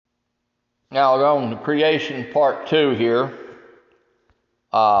Now, on to creation part 2 here.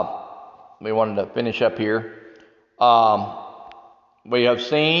 We wanted to finish up here. We have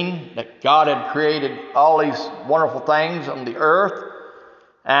seen that God had created all these wonderful things on the earth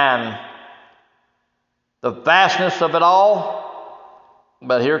and the vastness of it all.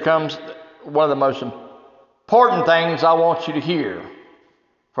 But here comes one of the most important things I want you to hear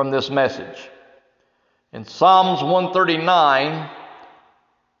from this message. In Psalms 139,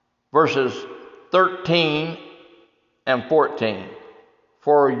 verses 13 and 14.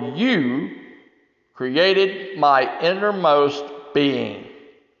 For you created my innermost being.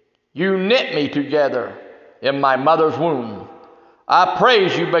 You knit me together in my mother's womb. I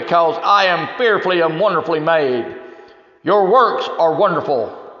praise you because I am fearfully and wonderfully made. Your works are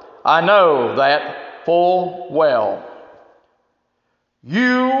wonderful. I know that full well.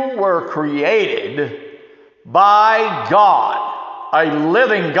 You were created by God. A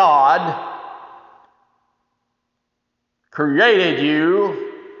living God created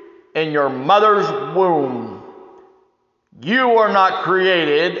you in your mother's womb. You were not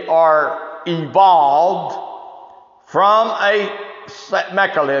created or evolved from a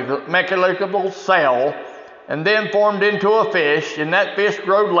mechanical cell and then formed into a fish, and that fish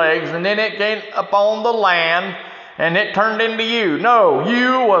growed legs, and then it came upon the land and it turned into you. No,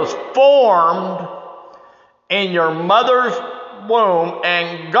 you was formed in your mother's womb,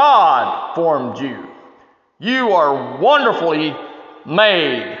 and God formed you. You are wonderfully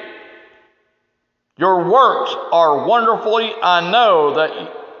made. Your works are wonderfully, I know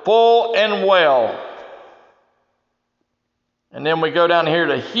that full and well. And then we go down here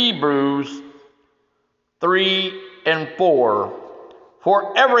to Hebrews 3 and 4.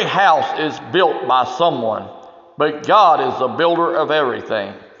 For every house is built by someone, but God is the builder of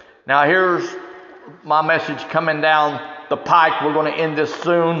everything. Now here's my message coming down the pike. We're going to end this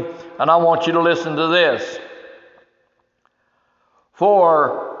soon, and I want you to listen to this.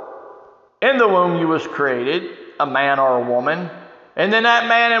 For in the womb you was created, a man or a woman, and then that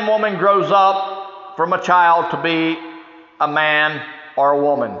man and woman grows up from a child to be a man or a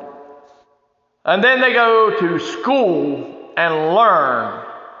woman. And then they go to school and learn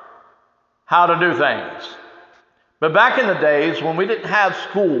how to do things. But back in the days when we didn't have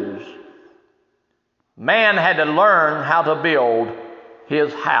schools, man had to learn how to build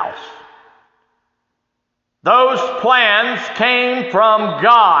his house. Those plans came from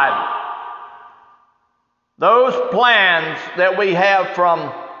God. Those plans that we have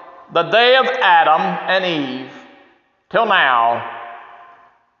from the day of Adam and Eve till now,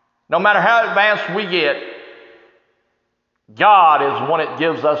 no matter how advanced we get, God is one that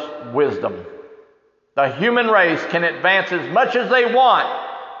gives us wisdom. The human race can advance as much as they want,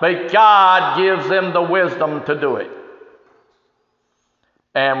 but God gives them the wisdom to do it.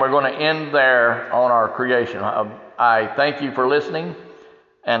 And we're going to end there on our creation. I thank you for listening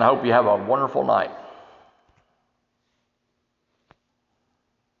and hope you have a wonderful night.